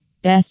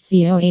Best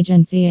SEO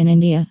agency in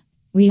India.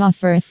 We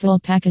offer a full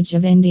package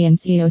of Indian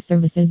SEO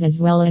services as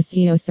well as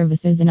SEO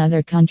services in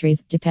other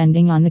countries,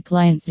 depending on the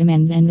client's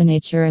demands and the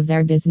nature of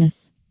their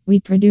business. We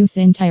produce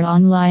entire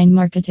online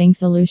marketing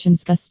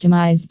solutions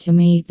customized to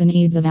meet the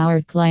needs of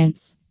our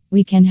clients.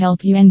 We can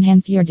help you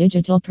enhance your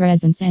digital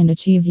presence and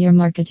achieve your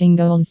marketing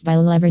goals by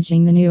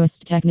leveraging the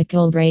newest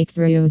technical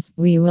breakthroughs.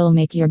 We will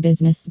make your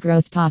business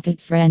growth pocket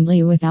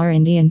friendly with our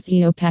Indian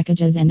SEO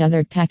packages and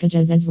other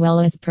packages as well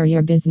as per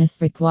your business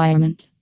requirement.